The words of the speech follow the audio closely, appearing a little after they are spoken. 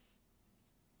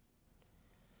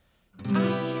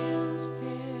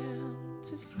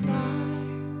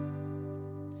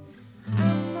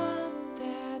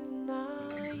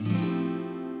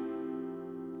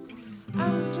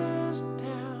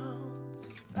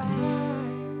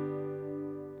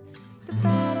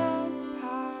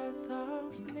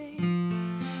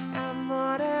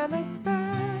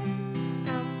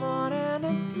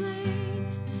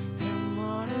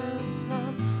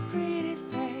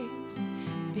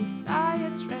beside a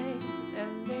train,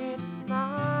 and it's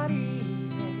not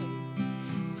easy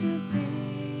to be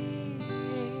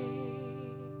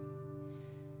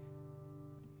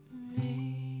me.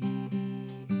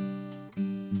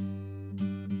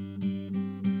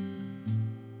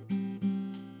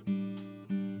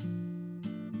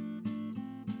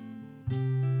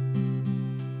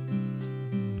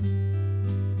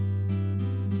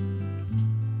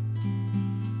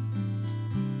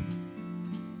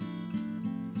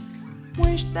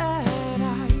 Wish that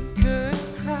I could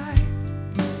cry,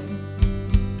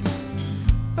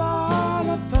 fall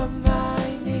upon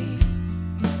my knees,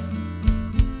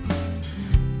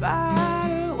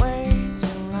 find a way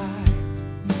to lie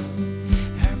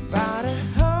about a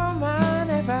home I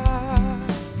never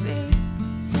see.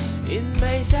 It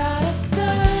may sound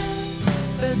absurd,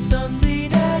 but don't be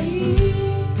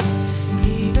naive.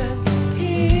 Even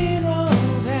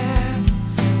heroes have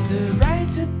the right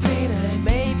to bleed, and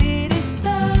maybe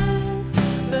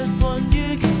but one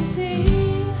you can see,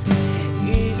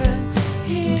 even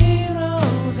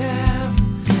heroes have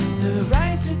the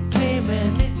right to dream,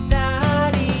 and it's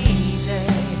not easy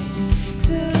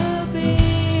to be.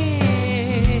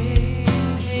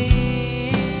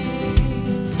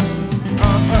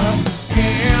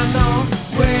 Can't no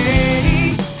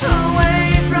way away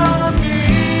from me.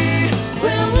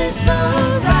 Will we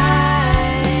survive?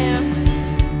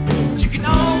 You can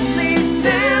only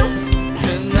sail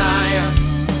tonight.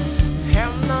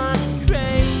 I'm not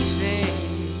crazy.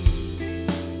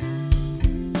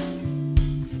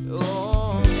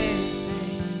 Oh,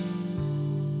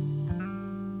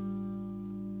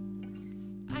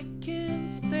 I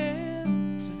can't stay.